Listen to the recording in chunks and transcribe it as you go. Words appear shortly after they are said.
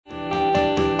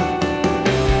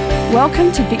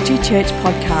Welcome to Victory Church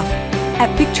Podcast.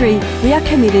 At Victory, we are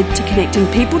committed to connecting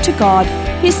people to God,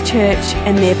 His church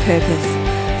and their purpose.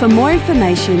 For more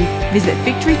information, visit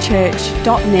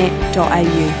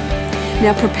victorychurch.net.au.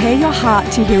 Now prepare your heart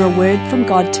to hear a word from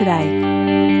God today.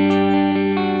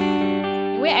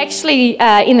 We're actually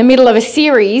in the middle of a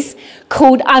series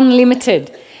called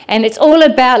Unlimited, and it's all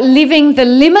about living the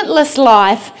limitless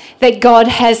life that God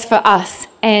has for us.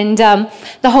 And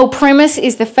the whole premise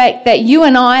is the fact that you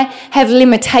and I have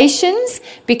limitations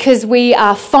because we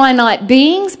are finite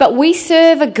beings, but we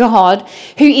serve a God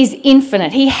who is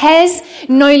infinite. He has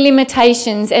no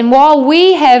limitations, and while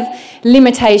we have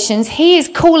limitations, He is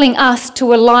calling us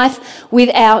to a life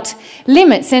without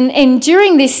limits. And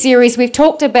during this series, we've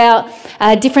talked about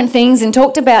different things and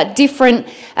talked about different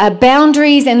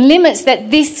boundaries and limits that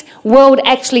this world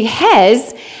actually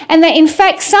has, and that in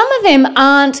fact some of them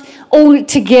aren't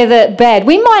altogether bad.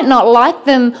 We might not like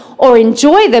them or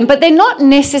enjoy them, but they're not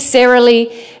necessarily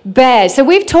bad. So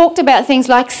we've talked about things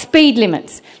like speed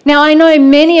limits. Now, I know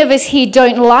many of us here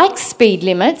don't like speed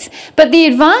limits, but the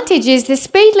advantage is the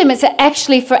speed limits are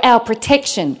actually for our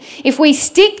protection. If we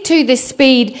stick to the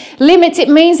speed limits, it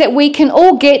means that we can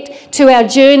all get to our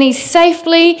journeys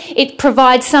safely. It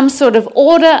provides some sort of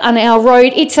order on our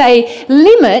road. It's a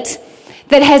limit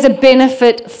that has a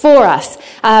benefit for us.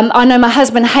 I know my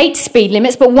husband hates speed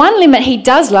limits, but one limit he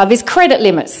does love is credit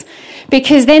limits,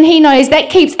 because then he knows that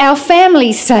keeps our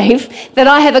family safe, that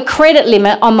I have a credit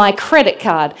limit on my credit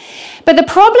card. But the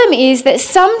problem is that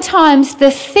sometimes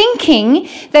the thinking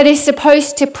that is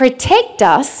supposed to protect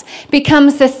us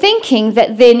becomes the thinking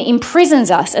that then imprisons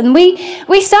us. And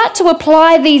we start to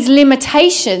apply these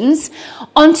limitations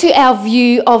onto our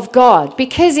view of God.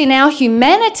 Because in our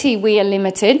humanity we are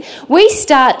limited, we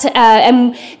start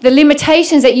and the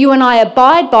limitations that you and I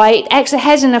abide by, it actually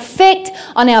has an effect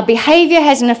on our behaviour,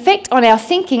 has an effect on our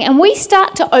thinking, and we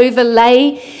start to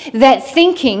overlay that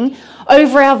thinking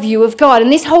over our view of God.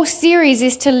 And this whole series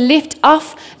is to lift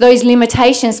off those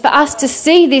limitations, for us to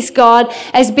see this God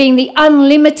as being the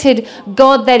unlimited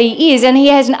God that He is, and He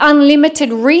has an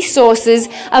unlimited resources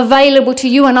available to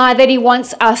you and I that He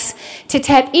wants us to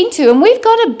tap into. And we've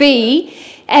got to be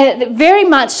very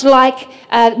much like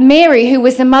Mary, who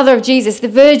was the mother of Jesus, the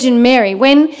Virgin Mary,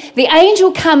 when the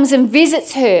angel comes and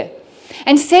visits her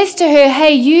and says to her,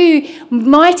 "Hey, you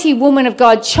mighty woman of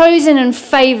God, chosen and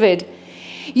favoured,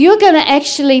 you're going to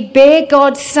actually bear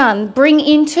God's Son, bring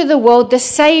into the world the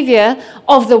Saviour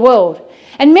of the world."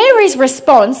 And Mary's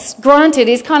response, granted,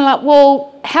 is kind of like,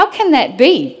 well, how can that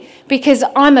be? Because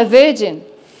I'm a virgin.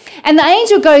 And the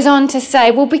angel goes on to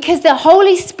say, well, because the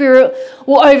Holy Spirit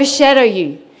will overshadow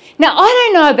you. Now, I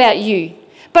don't know about you,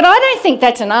 but I don't think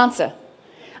that's an answer.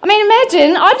 I mean,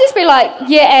 imagine, I'd just be like,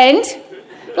 yeah, and?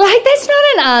 Like, that's not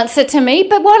an answer to me.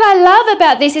 But what I love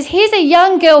about this is here's a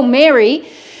young girl, Mary,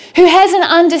 who has an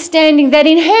understanding that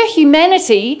in her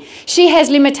humanity, she has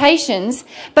limitations,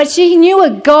 but she knew a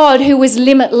God who was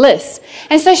limitless.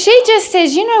 And so she just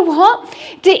says, you know what?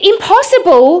 The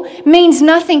impossible means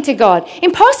nothing to God.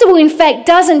 Impossible, in fact,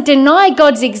 doesn't deny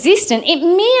God's existence. It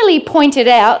merely pointed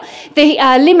out the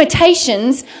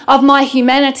limitations of my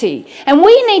humanity. And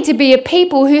we need to be a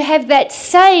people who have that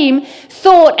same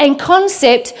thought and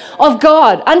concept of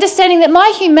God, understanding that my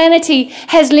humanity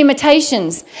has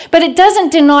limitations, but it doesn't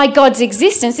deny God's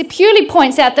existence. It purely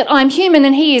points out that I'm human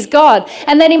and He is God,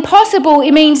 and that impossible,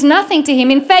 it means nothing to Him.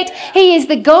 In fact, He is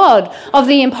the God of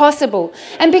the impossible.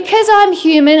 And because I'm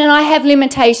human and I have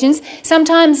limitations,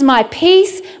 sometimes my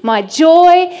peace, my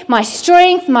joy, my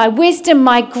strength, my wisdom,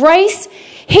 my grace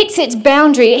hits its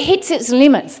boundary, it hits its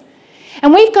limits.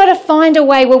 And we've got to find a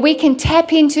way where we can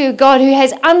tap into a God who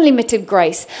has unlimited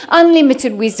grace,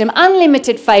 unlimited wisdom,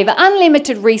 unlimited favour,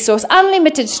 unlimited resource,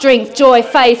 unlimited strength, joy,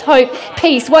 faith, hope,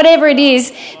 peace, whatever it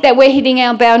is that we're hitting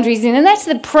our boundaries in. And that's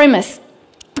the premise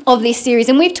of this series.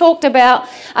 And we've talked about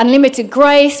unlimited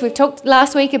grace. We've talked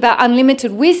last week about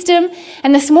unlimited wisdom.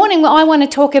 And this morning I want to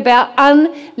talk about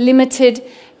unlimited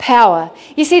power.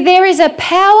 You see, there is a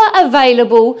power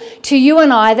available to you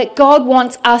and I that God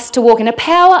wants us to walk in, a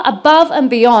power above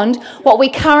and beyond what we're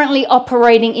currently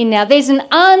operating in now. There's an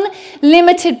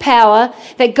unlimited power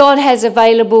that God has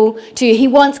available to you. He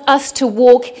wants us to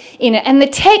walk in it. And the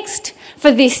text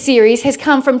for this series has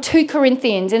come from 2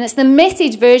 Corinthians, and it's the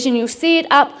Message version. You'll see it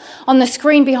up on the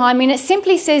screen behind me, and it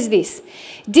simply says this: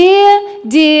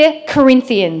 Dear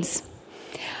Corinthians,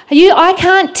 I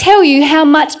can't tell you how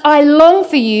much I long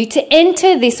for you to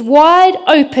enter this wide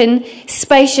open,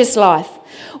 spacious life,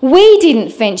 We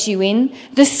didn't fence you in.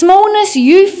 The smallness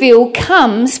you feel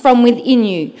comes from within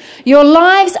you. Your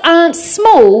lives aren't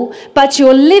small, but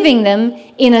you're living them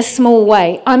in a small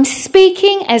way. I'm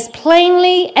speaking as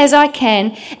plainly as I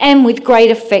can and with great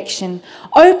affection.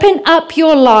 Open up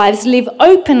your lives, live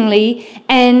openly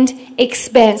and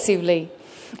expansively.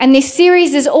 And this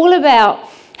series is all about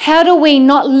how do we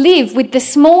not live with the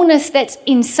smallness that's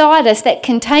inside us, that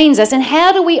contains us, and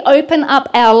how do we open up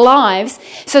our lives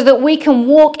so that we can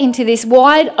walk into this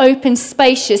wide open,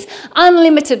 spacious,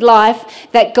 unlimited life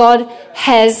that God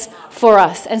has for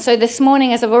us. And so this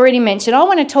morning, as I've already mentioned, I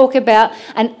want to talk about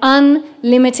an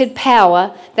unlimited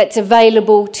power that's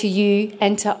available to you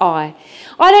and to I.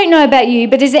 I don't know about you,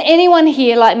 but is there anyone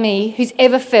here like me who's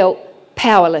ever felt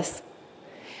powerless?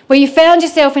 Where you found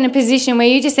yourself in a position where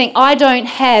you just think, I don't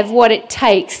have what it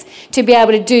takes to be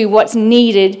able to do what's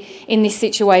needed in this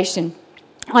situation.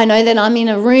 I know that I'm in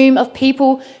a room of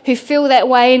people who feel that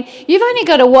way, and you've only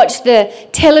got to watch the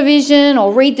television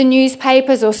or read the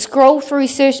newspapers or scroll through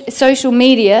social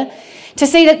media to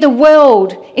see that the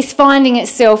world is finding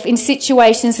itself in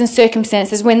situations and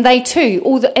circumstances when they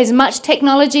too, as much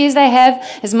technology as they have,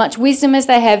 as much wisdom as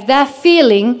they have, they're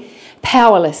feeling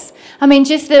powerless. I mean,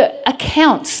 just the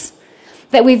accounts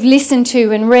that we've listened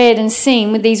to and read and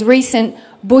seen with these recent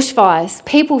bushfires,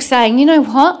 people saying, you know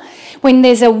what, when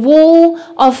there's a wall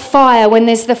of fire, when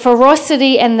there's the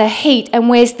ferocity and the heat, and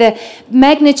where's the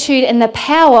magnitude and the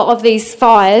power of these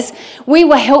fires, we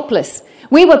were helpless.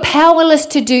 We were powerless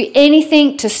to do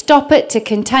anything to stop it, to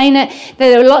contain it.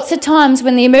 There were lots of times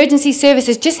when the emergency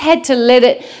services just had to let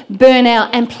it burn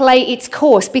out and play its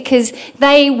course because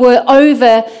they were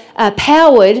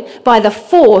overpowered by the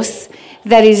force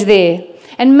that is there.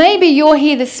 And maybe you're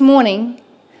here this morning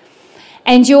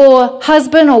and your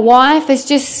husband or wife has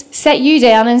just sat you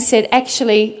down and said,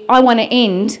 actually, I want to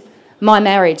end my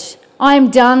marriage. I am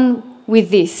done with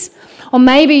this. Or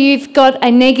maybe you've got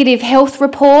a negative health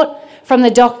report from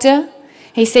the doctor.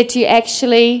 He said to you,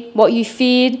 actually, what you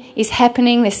feared is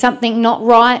happening. There's something not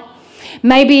right.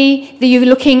 Maybe you're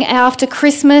looking after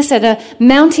Christmas at a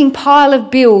mounting pile of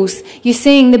bills. You're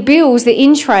seeing the bills, the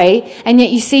in tray, and yet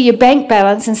you see your bank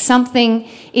balance and something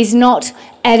is not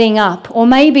adding up. Or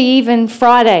maybe even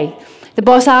Friday, the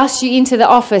boss asks you into the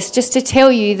office just to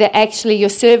tell you that actually your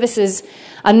services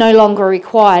are no longer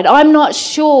required. I'm not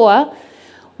sure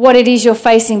what it is you're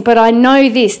facing, but I know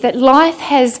this, that life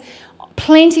has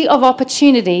plenty of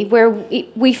opportunity where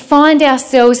we find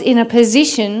ourselves in a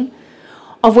position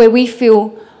of where we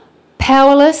feel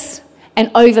powerless and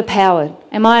overpowered.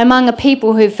 Am I among a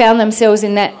people who found themselves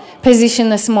in that position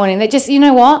this morning? That just, you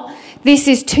know what? This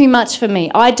is too much for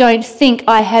me. I don't think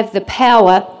I have the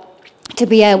power to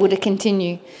be able to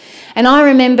continue. And I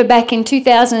remember back in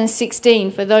 2016,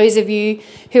 for those of you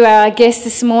who are our guests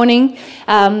this morning,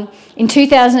 in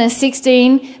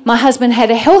 2016, my husband had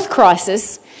a health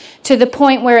crisis to the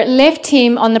point where it left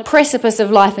him on the precipice of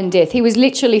life and death. He was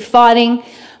literally fighting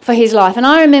for his life. And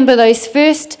I remember those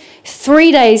first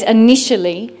 3 days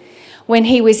initially when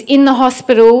he was in the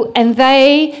hospital and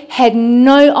they had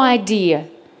no idea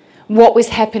what was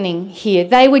happening here.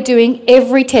 They were doing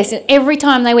every test, and every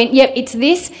time they went, yep, it's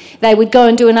this, they would go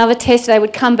and do another test. They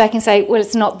would come back and say, well,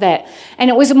 it's not that. And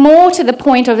it was more to the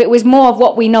point of, it was more of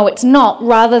what we know it's not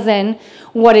rather than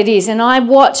what it is. And I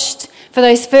watched for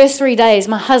those first 3 days,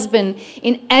 my husband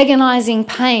in agonising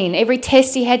pain. Every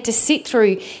test he had to sit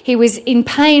through, he was in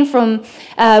pain from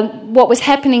what was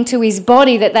happening to his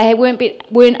body that they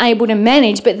weren't able to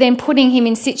manage, but then putting him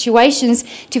in situations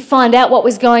to find out what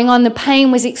was going on. The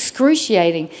pain was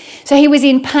excruciating. So he was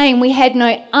in pain. We had no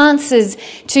answers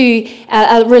to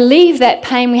relieve that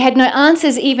pain. We had no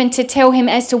answers even to tell him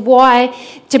as to why,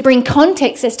 to bring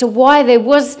context as to why there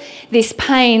was this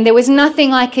pain. There was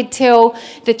nothing I could tell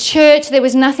the church. There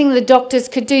was nothing the doctors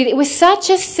could do. It was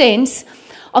such a sense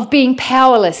of being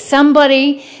powerless.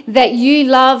 Somebody that you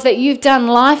love, that you've done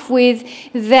life with,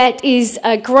 that is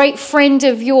a great friend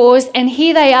of yours, and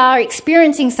here they are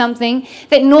experiencing something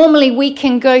that normally we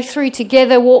can go through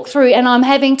together, walk through, and I'm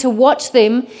having to watch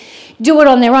them do it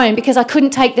on their own because I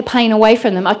couldn't take the pain away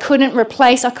from them. I couldn't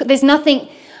replace. There's nothing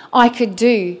I could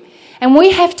do. And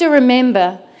we have to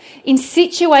remember, in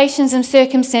situations and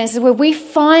circumstances where we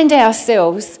find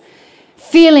ourselves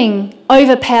feeling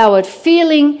overpowered,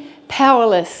 feeling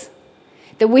powerless,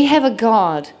 that we have a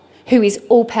God who is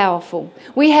all-powerful.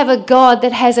 We have a God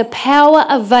that has a power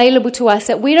available to us,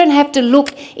 that we don't have to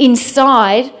look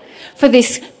inside for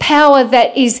this power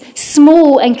that is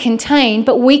small and contained,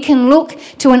 but we can look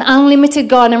to an unlimited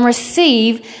God and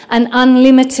receive an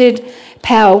unlimited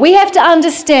power. We have to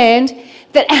understand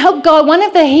that our God, one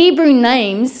of the Hebrew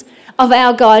names of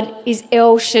our God is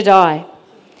El Shaddai.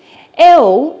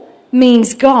 El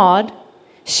means God.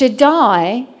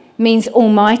 Shaddai means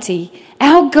Almighty.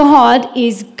 Our God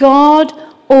is God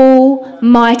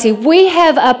Almighty. We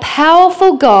have a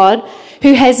powerful God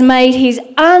who has made his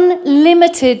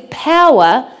unlimited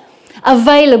power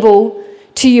available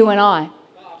to you and I.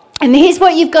 And here's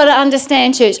what you've got to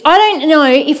understand, church. I don't know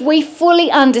if we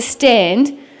fully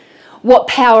understand what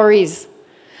power is.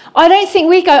 I don't think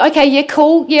we go, okay, yeah,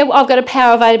 cool, yeah, I've got a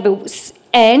power available.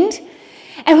 And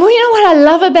well, you know what I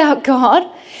love about God?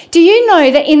 Do you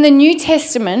know that in the New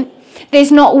Testament,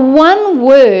 there's not one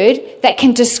word that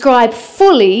can describe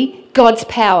fully God's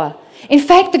power? In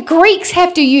fact, the Greeks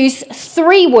have to use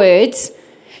 3 words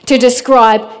to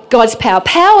describe God's power.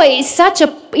 Power is such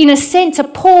in a sense, a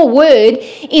poor word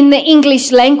in the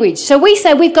English language. So we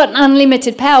say we've got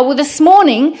unlimited power. Well, this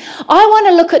morning, I want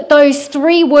to look at those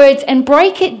 3 words and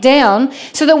break it down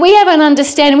so that we have an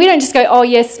understanding. We don't just go, oh,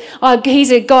 yes,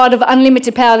 he's a God of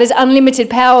unlimited power. There's unlimited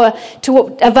power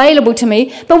available to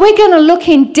me. But we're going to look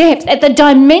in depth at the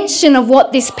dimension of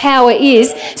what this power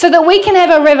is so that we can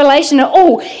have a revelation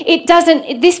of,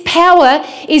 this power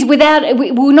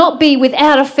will not be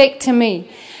without effect to me.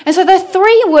 And so the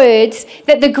 3 words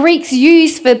that the Greeks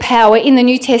use for power in the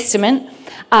New Testament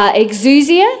are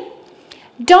exousia,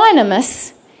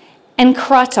 dynamis, and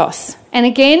kratos. And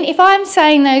again, if I'm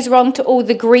saying those wrong to all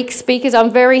the Greek speakers,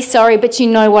 I'm very sorry, but you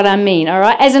know what I mean, all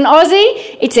right? As an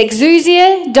Aussie, it's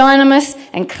exousia, dynamis,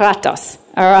 and kratos,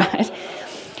 all right?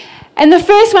 And the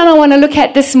first one I want to look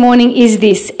at this morning is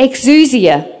this,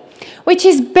 exousia, which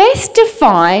is best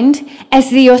defined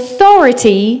as the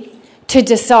authority to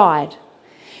decide.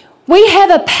 We have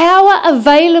a power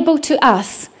available to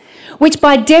us, which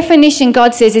by definition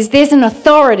God says is there's an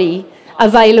authority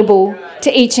available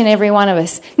to each and every one of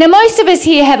us. Now, most of us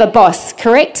here have a boss,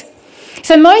 correct?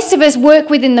 So most of us work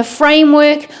within the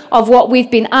framework of what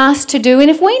we've been asked to do. And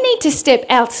if we need to step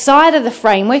outside of the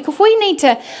framework, if we need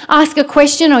to ask a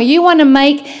question, or you want to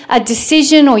make a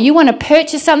decision, or you want to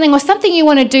purchase something, or something you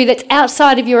want to do that's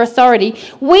outside of your authority,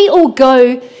 we all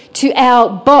go to our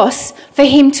boss for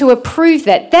him to approve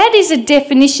that. That is a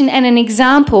definition and an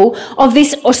example of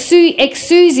this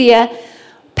exousia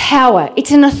power.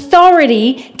 It's an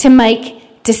authority to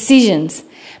make decisions.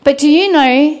 But do you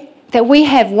know that we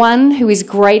have one who is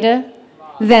greater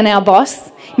than our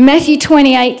boss? Matthew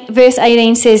 28 verse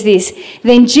 18 says this,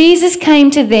 "Then Jesus came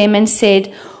to them and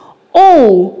said,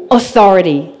 all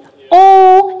authority,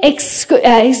 all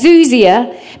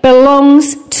exousia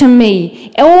belongs to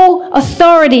me. All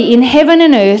authority in heaven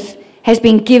and earth has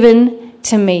been given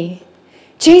to me."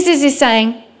 Jesus is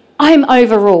saying, I'm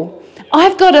over all.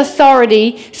 I've got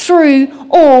authority through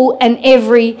all and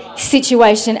every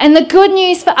situation. And the good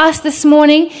news for us this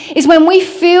morning is when we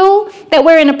feel that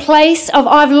we're in a place of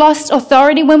I've lost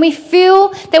authority, when we feel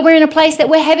that we're in a place that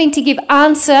we're having to give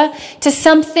answer to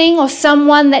something or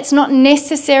someone that's not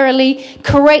necessarily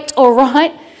correct or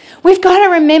right, we've got to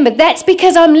remember that's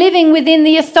because I'm living within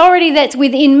the authority that's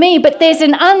within me, but there's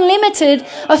an unlimited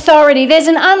authority. There's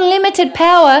an unlimited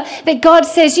power that God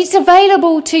says it's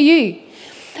available to you.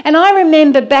 And I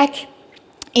remember back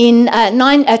in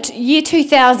year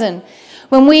 2000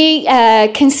 when we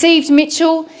conceived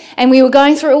Mitchell and we were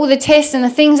going through all the tests and the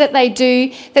things that they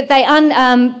do, that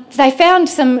they found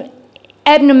some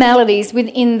abnormalities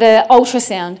within the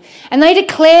ultrasound, and they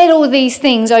declared all these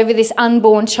things over this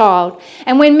unborn child.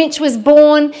 And when Mitch was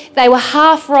born, they were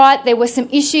half right. There were some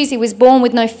issues. He was born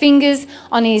with no fingers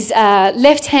on his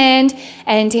left hand,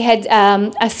 and he had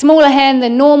a smaller hand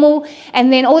than normal.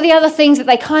 And then all the other things that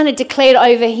they kind of declared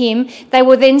over him, they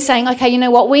were then saying, okay, you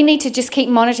know what, we need to just keep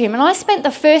monitoring him. And I spent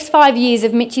the first 5 years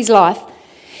of Mitch's life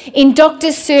in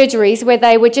doctors' surgeries where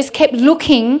they were just kept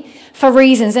looking for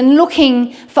reasons and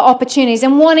looking for opportunities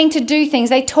and wanting to do things.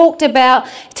 They talked about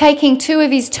taking 2 of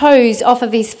his toes off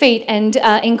of his feet and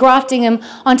engrafting them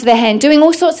onto their hand, doing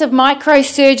all sorts of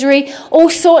microsurgery, all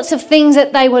sorts of things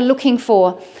that they were looking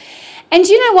for. And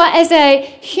you know what? As a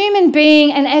human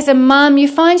being and as a mum, you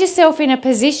find yourself in a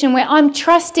position where I'm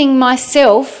trusting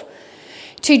myself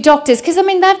to doctors because,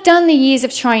 they've done the years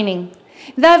of training.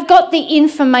 They've got the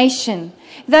information.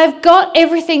 They've got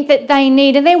everything that they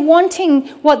need, and they're wanting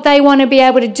what they want to be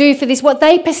able to do for this, what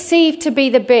they perceive to be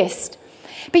the best.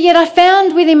 But yet I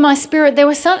found within my spirit there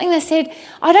was something that said,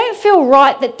 I don't feel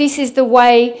right that this is the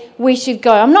way we should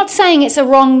go. I'm not saying it's a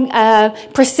wrong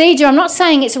procedure. I'm not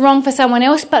saying it's wrong for someone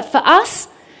else, but for us,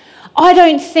 I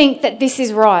don't think that this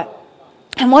is right.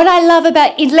 And what I love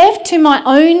about it, left to my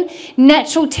own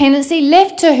natural tendency,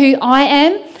 left to who I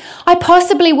am, I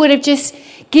possibly would have just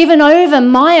given over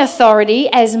my authority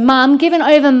as mum, given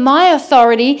over my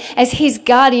authority as his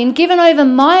guardian, given over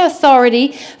my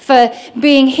authority for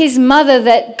being his mother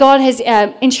that God has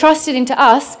entrusted into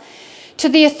us, to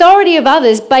the authority of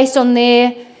others based on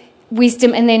their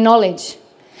wisdom and their knowledge.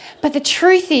 But the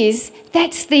truth is,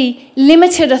 that's the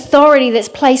limited authority that's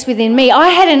placed within me. I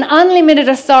had an unlimited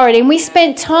authority, and we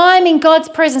spent time in God's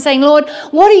presence saying, Lord,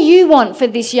 what do you want for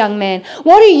this young man?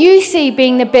 What do you see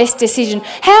being the best decision?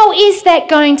 How is that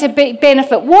going to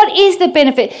benefit? What is the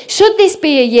benefit? Should this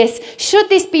be a yes? Should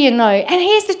this be a no? And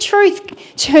here's the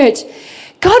truth, church.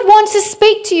 God wants to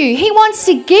speak to you. He wants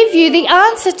to give you the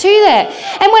answer to that.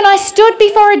 And when I stood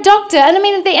before a doctor,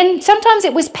 and sometimes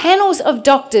it was panels of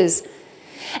doctors,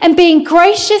 and being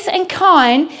gracious and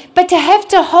kind, but to have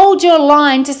to hold your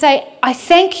line to say, I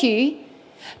thank you,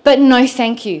 but no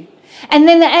thank you. And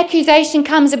then the accusation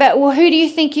comes about, well, who do you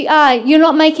think you are? You're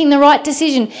not making the right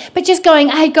decision. But just going,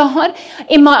 hey, God,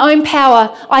 in my own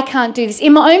power, I can't do this.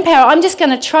 In my own power, I'm just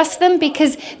going to trust them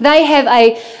because they have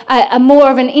a more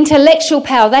of an intellectual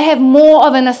power. They have more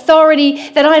of an authority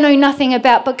that I know nothing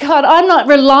about. But God, I'm not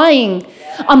relying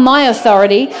on my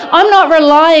authority. I'm not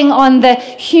relying on the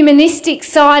humanistic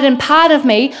side and part of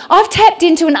me. I've tapped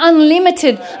into an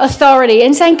unlimited authority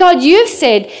and saying, God, you've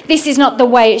said this is not the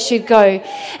way it should go.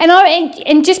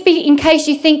 And just in case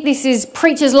you think this is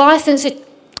preacher's license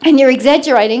and you're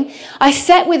exaggerating, I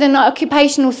sat with an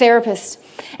occupational therapist.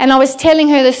 And I was telling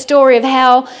her the story of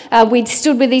how we'd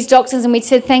stood with these doctors and we'd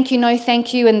said, thank you, no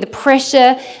thank you, and the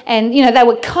pressure. And, they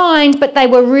were kind, but they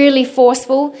were really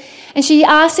forceful. And she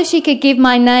asked if she could give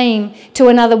my name to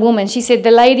another woman. She said,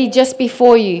 the lady just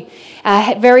before you,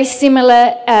 had very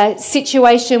similar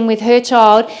situation with her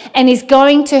child and is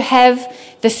going to have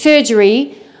the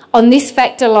surgery on this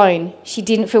fact alone. She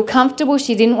didn't feel comfortable.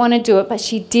 She didn't want to do it, but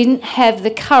she didn't have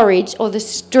the courage or the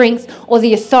strength or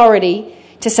the authority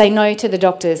to say no to the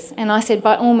doctors. And I said,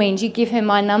 by all means, you give her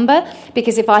my number,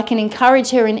 because if I can encourage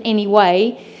her in any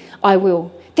way, I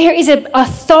will. There is an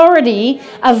authority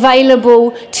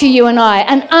available to you and I,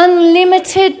 an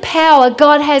unlimited power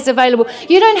God has available.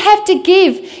 You don't have to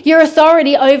give your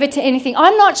authority over to anything.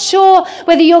 I'm not sure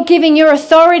whether you're giving your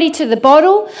authority to the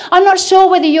bottle. I'm not sure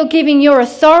whether you're giving your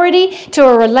authority to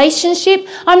a relationship.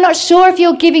 I'm not sure if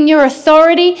you're giving your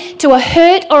authority to a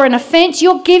hurt or an offense.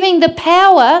 You're giving the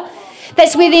power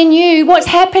that's within you, what's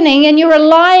happening, and you're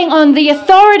relying on the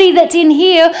authority that's in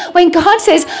here when God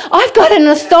says, I've got an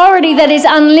authority that is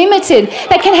unlimited,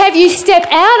 that can have you step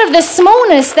out of the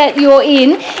smallness that you're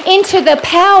in into the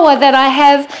power that I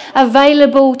have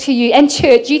available to you. And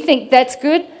church, you think that's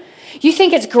good? You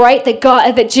think it's great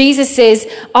that Jesus says,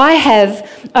 I have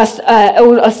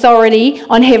authority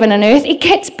on heaven and earth? It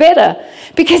gets better.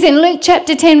 Because in Luke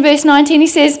chapter 10, verse 19, he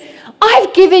says,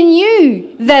 I've given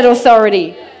you that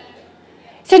authority.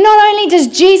 So not only does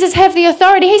Jesus have the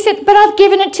authority, he said, but I've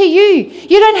given it to you.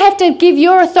 You don't have to give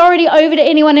your authority over to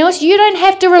anyone else. You don't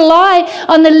have to rely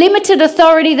on the limited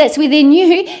authority that's within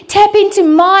you. Tap into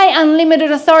my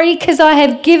unlimited authority because I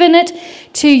have given it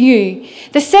to you.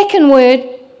 The second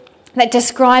word that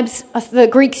describes, the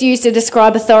Greeks used to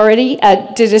describe authority,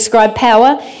 to describe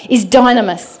power, is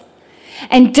dynamis.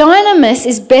 And dynamis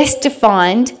is best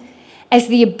defined as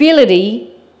the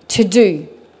ability to do.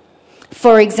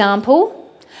 For example,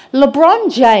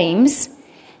 LeBron James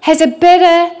has a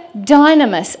better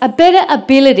dynamis, a better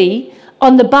ability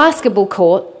on the basketball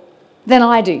court than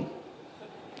I do.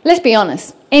 Let's be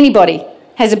honest. Anybody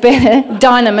has a better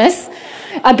dynamis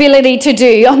ability to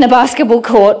do on the basketball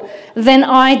court than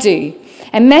I do.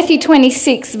 And Matthew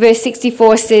 26, verse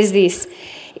 64 says this.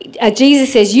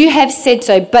 Jesus says, you have said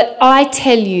so, but I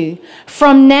tell you,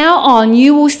 from now on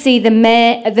you will see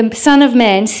the Son of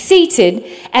Man seated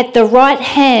at the right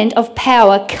hand of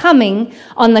power coming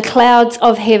on the clouds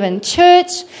of heaven.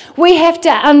 Church, we have to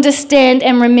understand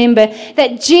and remember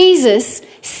that Jesus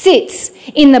sits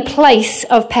in the place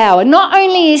of power. Not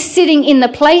only is sitting in the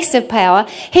place of power,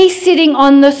 he's sitting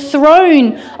on the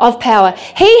throne of power.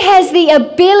 He has the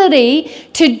ability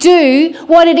to do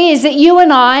what it is that you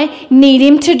and I need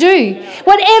him to do.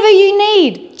 Whatever you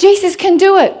need, Jesus can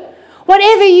do it.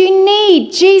 Whatever you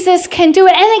need, Jesus can do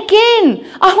it. And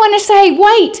again, I want to say,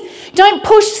 wait, don't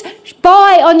push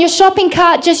buy on your shopping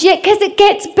cart just yet, because it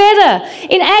gets better.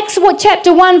 In Acts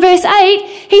chapter 1 verse 8,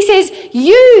 he says,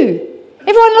 you.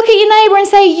 Everyone look at your neighbour and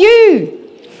say,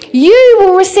 you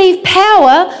will receive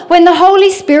power when the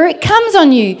Holy Spirit comes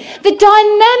on you. The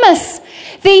dynamis,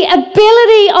 the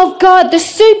ability of God, the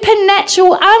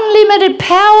supernatural, unlimited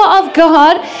power of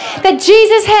God that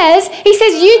Jesus has, he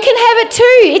says you can have it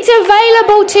too. It's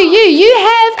available to you. You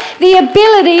have the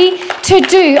ability to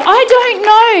do. I don't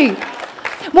know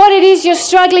what it is you're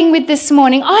struggling with this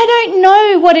morning. I don't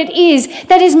know what it is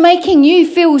that is making you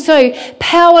feel so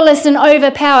powerless and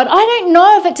overpowered. I don't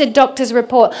know if it's a doctor's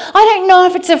report. I don't know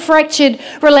if it's a fractured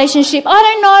relationship. I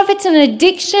don't know if it's an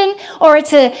addiction or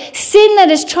it's a sin that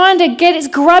is trying to get its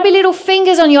grubby little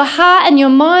fingers on your heart and your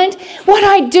mind. What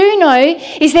I do know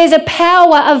is there's a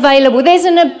power available. There's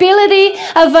an ability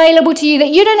available to you that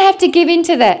you don't have to give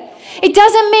into that. It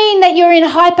doesn't mean that you're in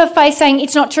hyper faith saying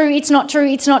it's not true, it's not true,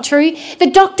 it's not true.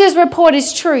 The doctor's report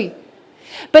is true.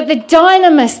 But the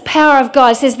dynamis power of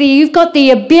God says that you've got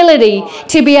the ability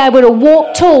to be able to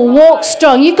walk tall, walk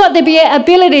strong. You've got the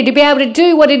ability to be able to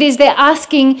do what it is they're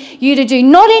asking you to do.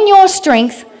 Not in your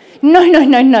strength. No.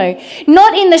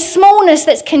 Not in the smallness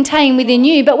that's contained within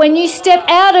you, but when you step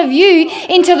out of you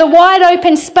into the wide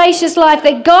open, spacious life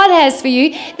that God has for you,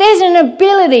 there's an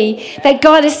ability that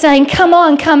God is saying, come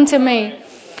on, come to me.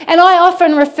 And I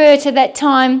often refer to that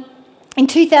time in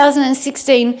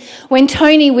 2016 when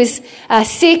Tony was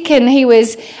sick and he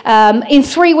was in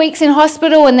 3 weeks in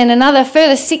hospital and then another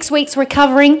further 6 weeks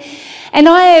recovering. And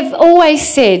I have always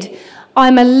said,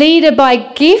 I'm a leader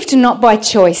by gift, not by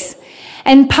choice.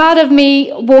 And part of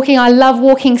me I love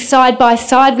walking side by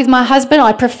side with my husband.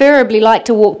 I preferably like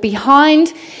to walk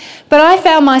behind. But I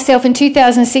found myself in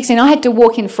 2016, I had to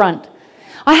walk in front.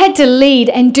 I had to lead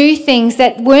and do things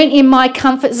that weren't in my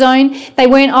comfort zone. They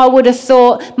weren't, I would have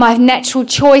thought, my natural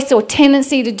choice or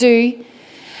tendency to do.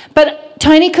 But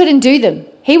Tony couldn't do them.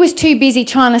 He was too busy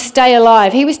trying to stay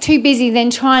alive. He was too busy then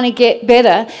trying to get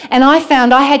better. And I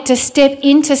found I had to step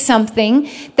into something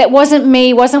that wasn't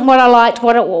me, wasn't what I liked,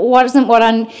 wasn't what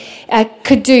I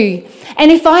could do.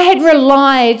 And if I had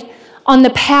relied on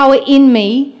the power in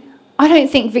me, I don't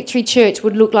think Victory Church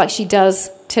would look like she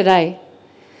does today.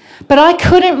 But I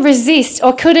couldn't resist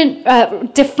or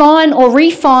couldn't define or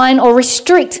refine or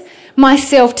restrict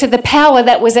myself to the power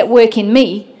that was at work in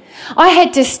me. I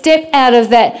had to step out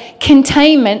of that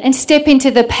containment and step into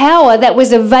the power that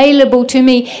was available to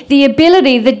me, the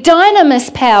ability, the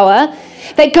dynamis power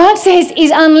that God says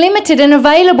is unlimited and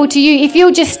available to you if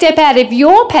you'll just step out of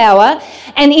your power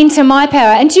and into my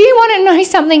power. And do you want to know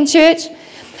something, church?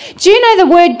 Do you know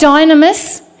the word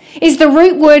dynamis is the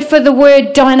root word for the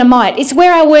word dynamite? It's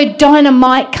where our word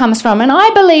dynamite comes from. And I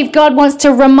believe God wants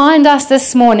to remind us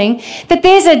this morning that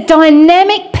there's a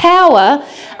dynamic power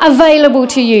available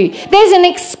to you. There's an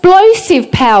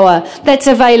explosive power that's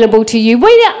available to you.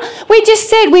 We just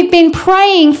said we've been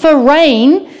praying for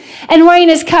rain and rain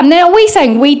has come. Now, are we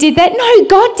saying we did that? No,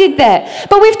 God did that.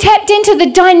 But we've tapped into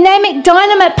the dynamic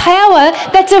power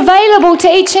that's available to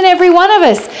each and every one of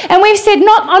us. And we've said,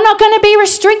 I'm not going to be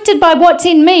restricted by what's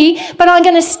in me, but I'm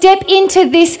going to step into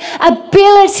this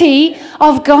ability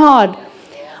of God.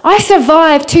 I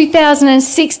survived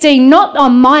 2016 not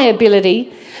on my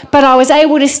ability, but I was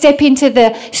able to step into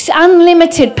the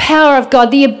unlimited power of God,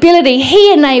 the ability.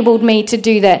 He enabled me to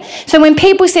do that. So when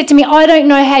people said to me, I don't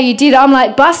know how you did it, I'm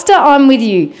like, Buster, I'm with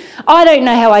you. I don't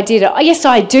know how I did it. Yes,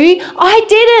 I do. I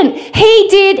didn't. He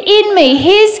did in me.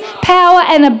 His power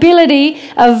and ability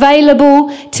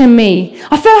available to me.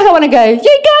 I feel like I want to go,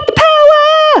 you got the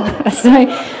power. So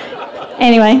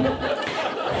anyway,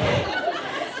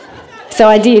 so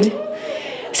I did.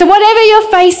 So whatever you're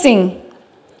facing,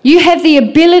 you have the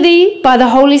ability by the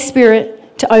Holy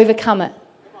Spirit to overcome it.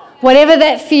 Whatever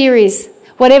that fear is,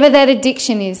 whatever that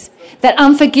addiction is, that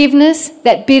unforgiveness,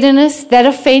 that bitterness, that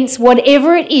offence,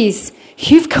 whatever it is,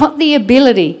 you've got the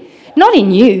ability, not in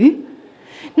you,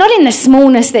 not in the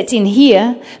smallness that's in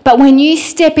here, but when you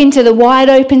step into the wide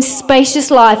open, spacious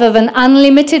life of an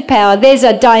unlimited power, there's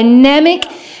a dynamic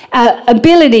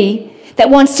ability that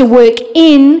wants to work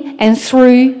in and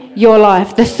through your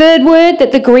life. The third word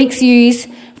that the Greeks use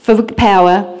for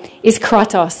power is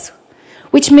kratos,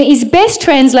 which is best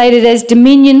translated as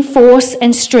dominion, force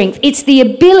and strength. It's the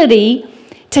ability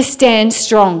to stand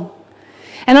strong.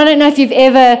 And I don't know if you've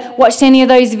ever watched any of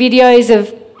those videos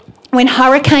of when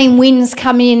hurricane winds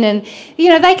come in and,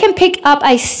 they can pick up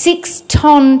a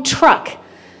 6-ton truck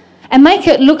and make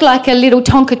it look like a little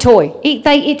Tonka toy.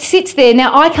 It sits there.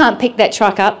 Now, I can't pick that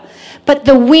truck up, but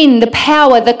the wind, the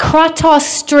power, the kratos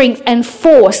strength and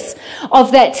force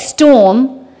of that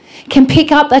storm can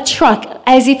pick up a truck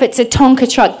as if it's a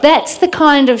Tonka truck. That's the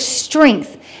kind of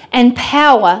strength and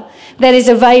power that is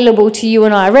available to you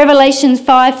and I. Revelation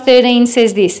 5:13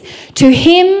 says this, to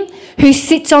him who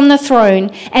sits on the throne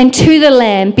and to the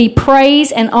Lamb be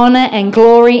praise and honour and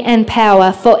glory and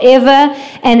power forever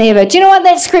and ever. Do you know what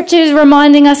that scripture is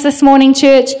reminding us this morning,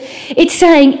 church? It's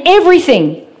saying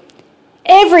everything.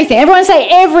 Everyone say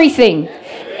everything.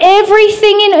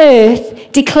 Everything in earth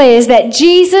declares that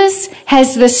Jesus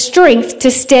has the strength to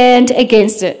stand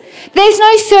against it. There's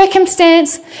no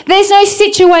circumstance, there's no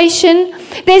situation,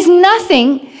 there's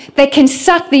nothing that can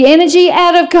suck the energy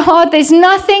out of God. There's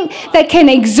nothing that can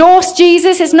exhaust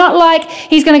Jesus. It's not like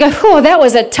he's going to go, oh, that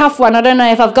was a tough one. I don't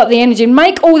know if I've got the energy.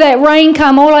 Make all that rain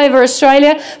come all over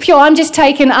Australia. Phew, I'm just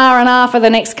taking R&R for the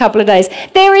next couple of days.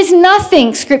 There is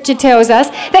nothing, Scripture tells us,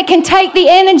 that can take the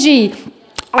energy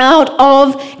out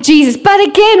of Jesus. But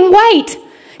again, wait,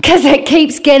 because it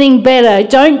keeps getting better.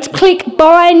 Don't click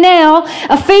buy now.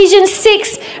 Ephesians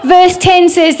 6 verse 10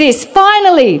 says this,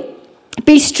 finally,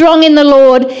 be strong in the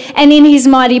Lord and in his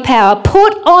mighty power.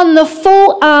 Put on the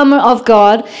full armour of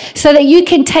God so that you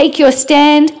can take your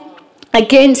stand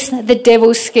against the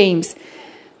devil's schemes.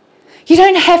 You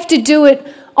don't have to do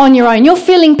it on your own. You're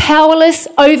feeling powerless,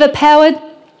 overpowered.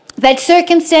 That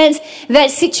circumstance,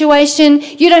 that situation,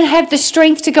 you don't have the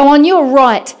strength to go on. You're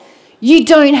right. You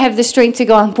don't have the strength to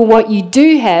go on. But what you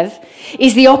do have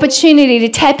is the opportunity to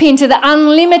tap into the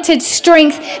unlimited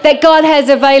strength that God has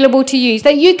available to you,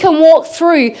 that you can walk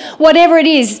through whatever it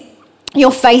is you're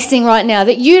facing right now,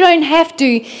 that you don't have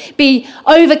to be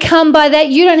overcome by that,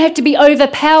 you don't have to be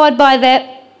overpowered by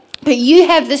that, but you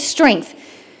have the strength,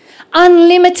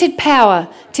 unlimited power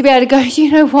to be able to go,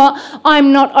 you know what,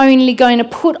 I'm not only going to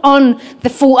put on the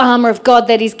full armour of God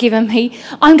that he's given me,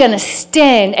 I'm going to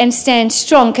stand and stand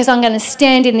strong because I'm going to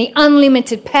stand in the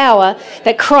unlimited power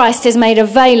that Christ has made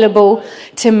available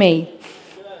to me.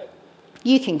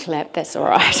 You can clap, that's all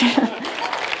right.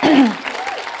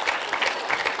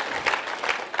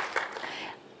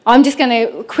 I'm just going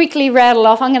to quickly rattle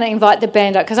off. I'm going to invite the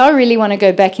band up because I really want to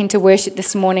go back into worship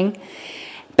this morning.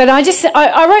 But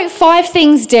I wrote 5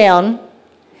 things down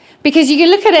because you can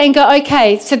look at it and go,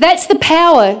 okay, so that's the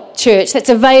power, church, that's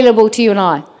available to you and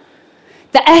I.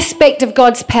 The aspect of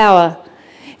God's power,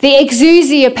 the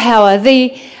exousia power,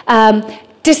 the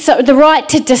right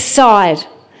to decide,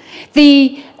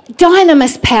 the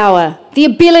dynamis power, the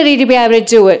ability to be able to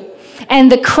do it,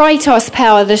 and the kratos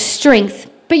power, the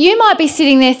strength. But you might be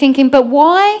sitting there thinking, but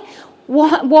why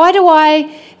do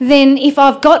I then, if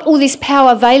I've got all this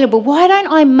power available, why don't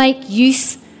I make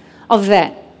use of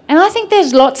that? And I think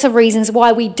there's lots of reasons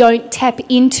why we don't tap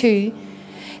into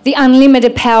the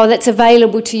unlimited power that's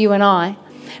available to you and I.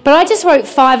 But I just wrote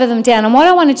 5 of them down, and what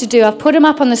I wanted to do, I've put them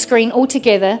up on the screen all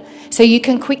together so you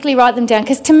can quickly write them down,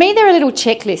 because to me they're a little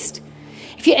checklist.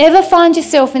 If you ever find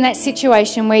yourself in that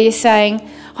situation where you're saying,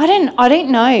 I don't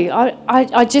know,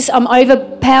 I'm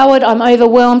overpowered, I'm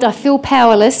overwhelmed, I feel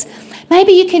powerless,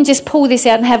 maybe you can just pull this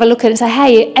out and have a look at it and say,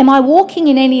 hey, am I walking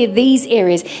in any of these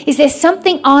areas? Is there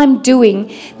something I'm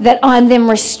doing that I'm then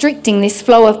restricting this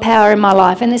flow of power in my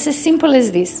life? And it's as simple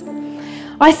as this.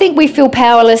 I think we feel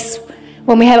powerless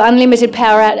when we have unlimited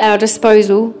power at our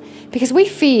disposal because we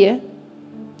fear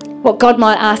what God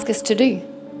might ask us to do.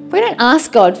 We don't ask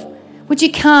God, would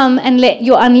you come and let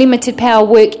your unlimited power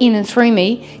work in and through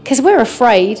me? Because we're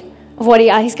afraid of what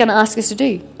he's going to ask us to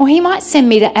do. Or he might send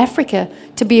me to Africa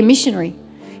to be a missionary.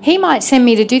 He might send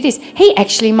me to do this. He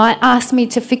actually might ask me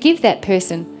to forgive that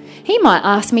person. He might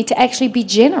ask me to actually be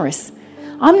generous.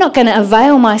 I'm not going to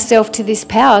avail myself to this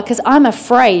power because I'm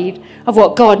afraid of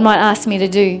what God might ask me to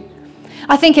do.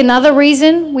 I think another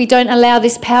reason we don't allow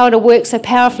this power to work so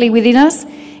powerfully within us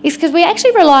is because we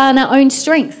actually rely on our own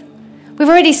strength. We've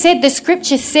already said the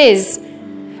scripture says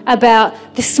about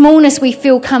the smallness we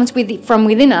feel comes from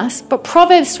within us, but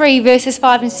Proverbs 3 verses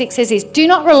 5 and 6 says this, do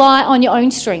not rely on your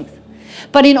own strength,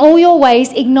 but in all your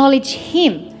ways acknowledge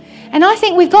him. And I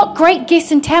think we've got great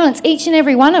gifts and talents, each and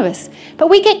every one of us, but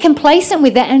we get complacent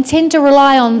with that and tend to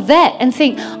rely on that and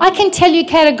think, I can tell you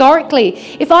categorically,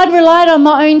 if I'd relied on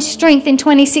my own strength in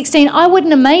 2016, I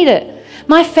wouldn't have made it.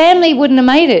 My family wouldn't have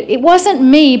made it. It wasn't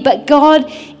me, but God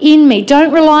in me.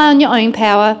 Don't rely on your own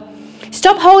power.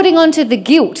 Stop holding on to the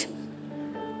guilt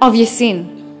of your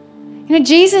sin. You know,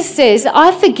 Jesus says,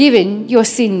 I've forgiven your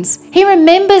sins. He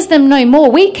remembers them no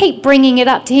more. We keep bringing it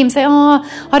up to him, say,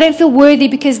 oh, I don't feel worthy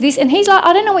because this. And he's like,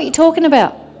 I don't know what you're talking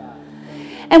about.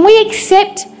 And we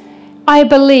accept, I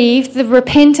believe, the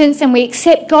repentance and we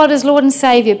accept God as Lord and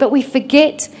Saviour, but we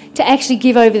forget to actually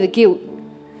give over the guilt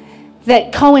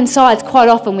that coincides quite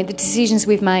often with the decisions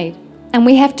we've made. And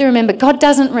we have to remember, God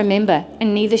doesn't remember,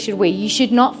 and neither should we. You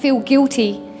should not feel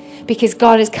guilty because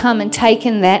God has come and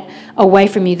taken that away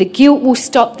from you. The guilt will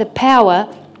stop the power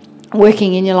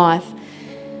working in your life.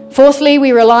 Fourthly,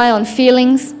 we rely on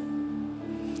feelings.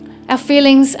 Our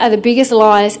feelings are the biggest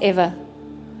lies ever.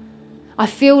 I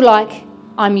feel like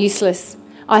I'm useless.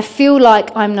 I feel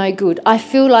like I'm no good. I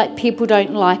feel like people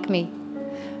don't like me.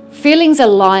 Feelings are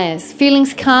liars.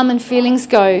 Feelings come and feelings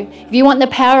go. If you want the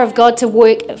power of God to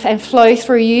work and flow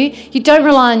through you, you don't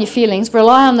rely on your feelings.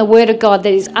 Rely on the Word of God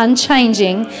that is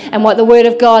unchanging and what the Word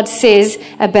of God says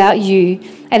about you.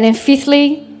 And then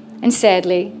fifthly and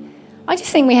sadly, I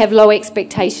just think we have low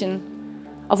expectation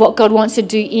of what God wants to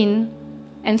do in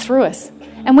and through us.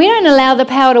 And we don't allow the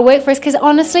power to work for us because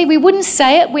honestly, we wouldn't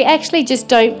say it. We actually just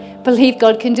don't believe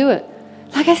God can do it.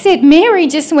 Like I said, Mary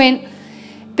just went,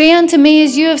 "Be unto me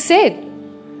as you have said."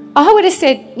 I would have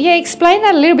said, yeah, explain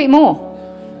that a little bit more.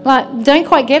 Like, don't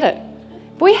quite get it.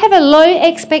 But we have a low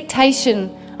expectation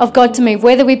of God to move.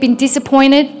 Whether we've been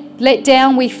disappointed, let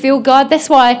down, we feel God. That's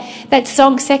why that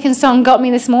second song got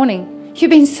me this morning.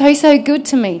 You've been so, so good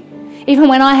to me. Even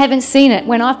when I haven't seen it,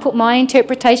 when I've put my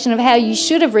interpretation of how you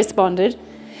should have responded,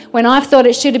 when I've thought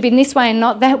it should have been this way and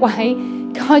not that way,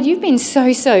 God, you've been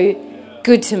so, so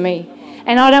good to me.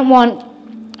 And I don't want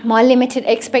my limited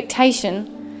expectation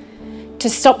to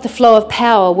stop the flow of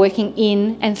power working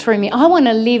in and through me. I want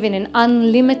to live in an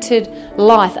unlimited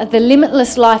life, the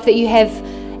limitless life that you have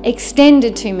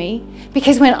extended to me,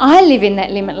 because when I live in that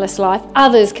limitless life,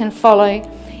 others can follow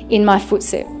in my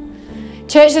footsteps.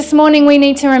 Church, this morning we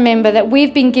need to remember that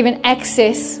we've been given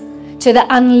access to the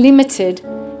unlimited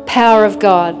power of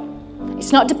God.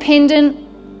 It's not dependent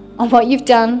on what you've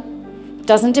done. It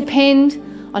doesn't depend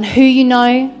on who you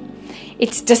know.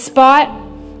 It's despite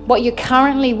what you're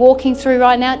currently walking through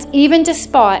right now. It's even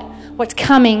despite what's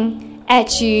coming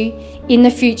at you in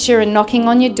the future and knocking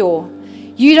on your door.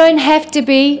 You don't have to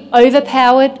be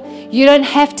overpowered. You don't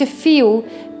have to feel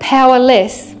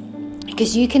powerless,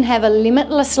 because you can have a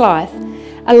limitless life,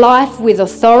 a life with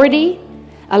authority,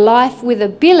 a life with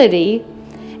ability,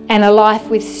 and a life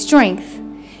with strength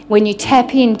when you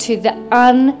tap into the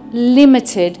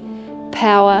unlimited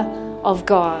power of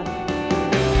God.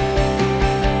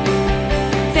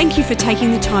 Thank you for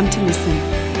taking the time to listen.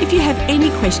 If you have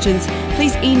any questions,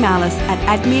 please email us at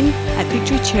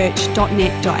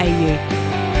admin@victorychurch.net.au.